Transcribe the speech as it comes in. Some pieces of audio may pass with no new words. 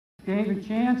David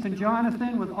Chance and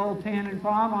Jonathan with Old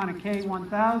Tannenbaum on a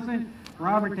K1000.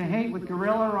 Robert DeHate with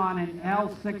Gorilla on an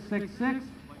L666.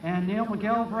 And Neil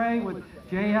McGillivray with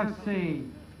JFC,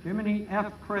 Jiminy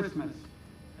F. Christmas.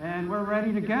 And we're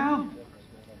ready to go.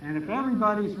 And if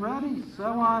everybody's ready, so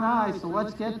on I. So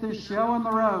let's get this show on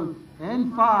the road.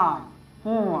 In 5,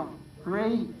 4,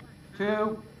 3,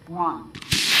 2, 1.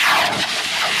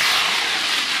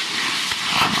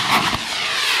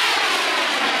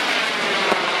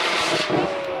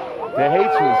 The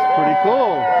H was pretty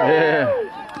cool. Yeah.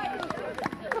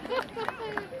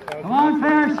 Come on,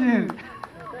 parachute.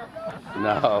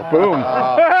 No. Boom.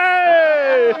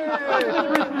 Hey!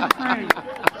 Christmas tree.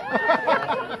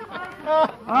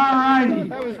 All righty.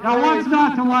 Now, what's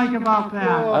not to like about that?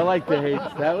 I like the H.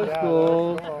 That was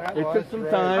cool. It took some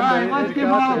time. All right, let's give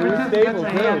all the participants a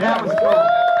hand. That was cool.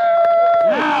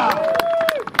 Yeah.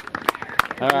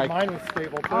 All right. Mine was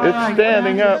stable too. It's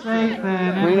standing up.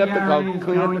 Clean up the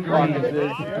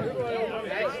carcasses.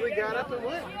 Actually got up and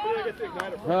went.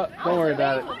 Oh, don't worry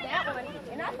about it.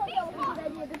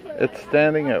 It's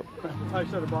standing up. I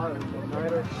should have bought it.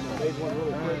 Made one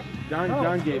really quick.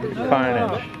 John gave it.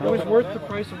 Carnage. It was worth the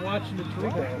price of watching the tree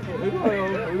go. Who do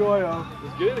I owe? It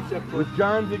was good except for... With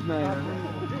John's igniter.